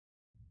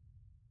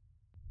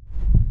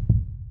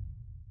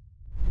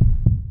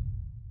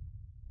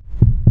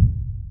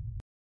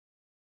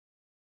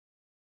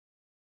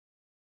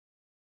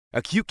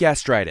Acute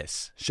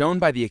gastritis, shown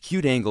by the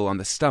acute angle on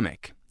the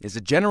stomach, is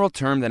a general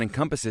term that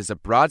encompasses a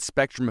broad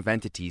spectrum of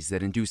entities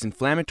that induce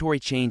inflammatory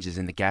changes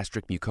in the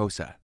gastric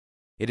mucosa.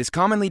 It is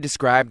commonly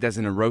described as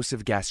an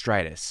erosive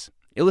gastritis,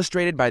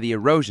 illustrated by the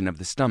erosion of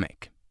the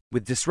stomach,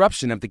 with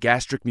disruption of the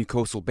gastric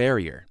mucosal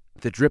barrier,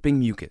 the dripping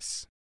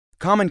mucus.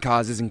 Common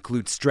causes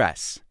include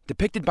stress,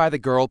 depicted by the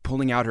girl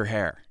pulling out her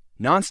hair,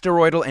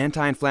 non-steroidal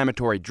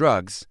anti-inflammatory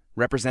drugs,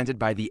 represented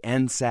by the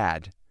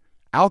NSAID,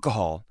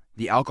 alcohol,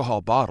 the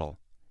alcohol bottle,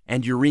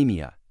 and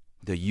uremia,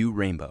 the U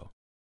rainbow.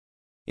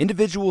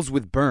 Individuals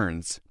with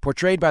burns,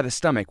 portrayed by the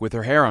stomach with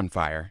her hair on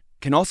fire,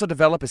 can also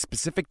develop a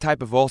specific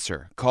type of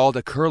ulcer called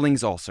a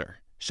Curling's ulcer,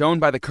 shown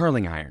by the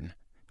curling iron,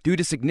 due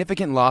to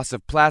significant loss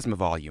of plasma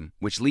volume,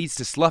 which leads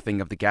to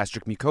sloughing of the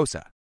gastric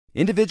mucosa.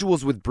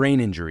 Individuals with brain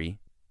injury,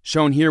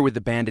 shown here with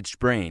the bandaged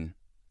brain,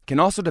 can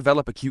also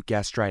develop acute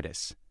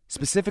gastritis,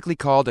 specifically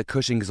called a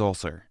Cushing's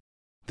ulcer.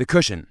 The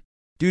cushion,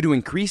 due to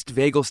increased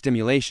vagal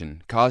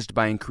stimulation caused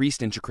by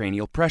increased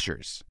intracranial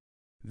pressures.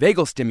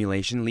 Vagal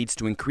stimulation leads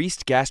to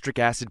increased gastric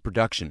acid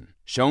production,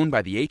 shown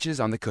by the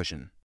H's on the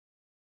cushion.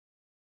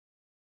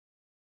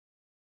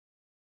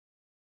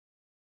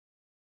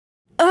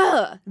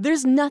 Ugh!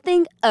 There's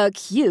nothing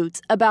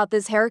acute about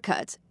this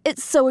haircut.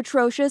 It's so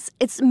atrocious,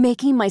 it's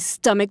making my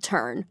stomach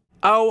turn.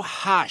 Oh,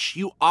 hush,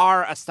 you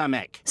are a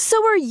stomach.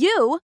 So are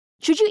you!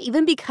 Should you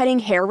even be cutting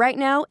hair right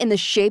now in the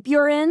shape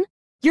you're in?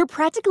 You're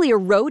practically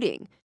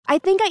eroding. I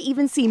think I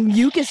even see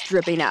mucus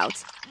dripping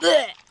out.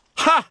 Ugh.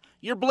 Ha!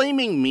 You're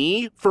blaming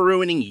me for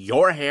ruining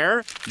your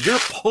hair? You're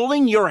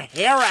pulling your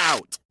hair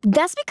out!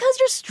 That's because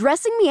you're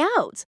stressing me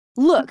out.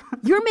 Look,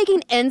 you're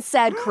making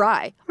NSAID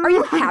cry. Are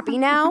you happy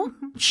now?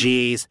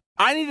 Jeez,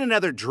 I need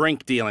another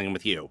drink dealing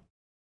with you.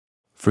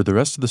 For the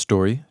rest of the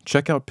story,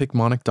 check out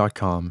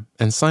Picmonic.com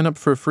and sign up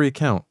for a free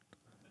account.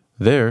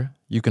 There,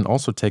 you can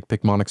also take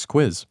Picmonic's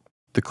quiz.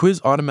 The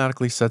quiz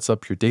automatically sets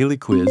up your daily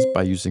quiz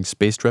by using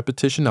spaced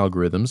repetition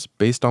algorithms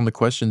based on the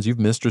questions you've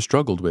missed or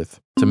struggled with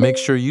to make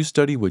sure you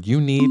study what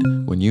you need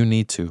when you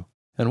need to.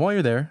 And while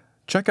you're there,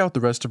 check out the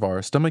rest of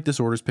our Stomach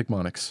Disorders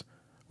Picmonics.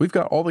 We've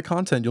got all the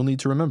content you'll need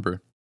to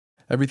remember.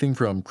 Everything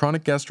from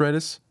chronic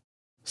gastritis,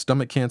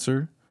 stomach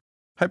cancer,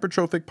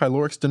 hypertrophic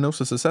pyloric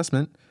stenosis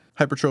assessment,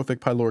 hypertrophic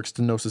pyloric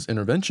stenosis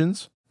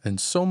interventions, and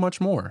so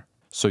much more.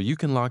 So you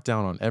can lock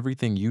down on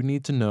everything you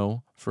need to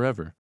know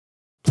forever.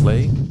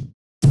 Play,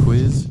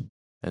 quiz,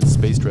 and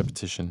spaced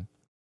repetition.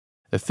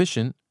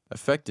 Efficient,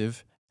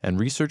 effective, and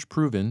research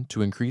proven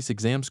to increase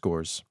exam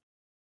scores.